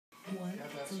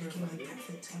for making my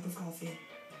perfect cup of coffee.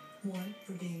 One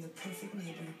for being the perfect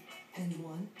neighbor. And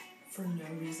one for no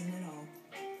reason at all.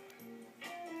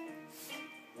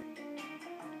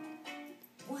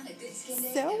 Want a good skin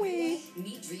day Zoe. every day?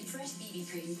 Meet Dream Fresh BB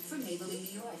Cream from Maybelline,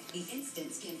 New York. The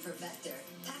instant skin perfector.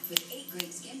 Packed with 8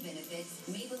 great skin benefits,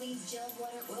 Maybelline's gel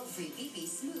water oil-free BB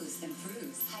smooths,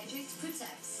 improves, hydrates,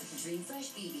 protects. Dream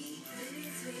Fresh BB.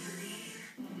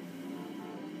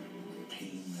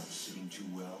 Pain not sitting too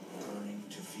well, burning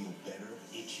to feel better,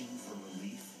 itching for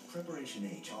relief. Preparation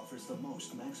H offers the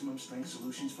most maximum strength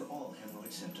solutions for all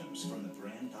hemorrhoid symptoms from the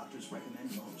brand doctors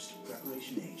recommend most.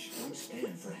 Preparation H, don't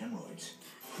stand for hemorrhoids.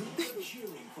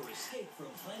 Cheering for escape from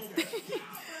planet Earth.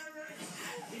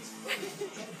 It's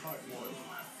Ed Hartmore.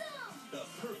 The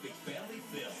perfect family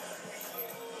film.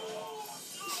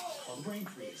 On Brain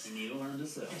Freeze. You need to learn to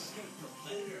sell. Escape from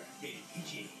planet Earth. Rated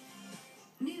PG.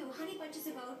 New Honey Bunches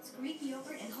of Oats, Greek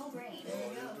yogurt, and whole grain. There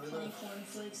you go. Honey corn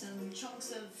flakes and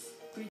chunks of Greek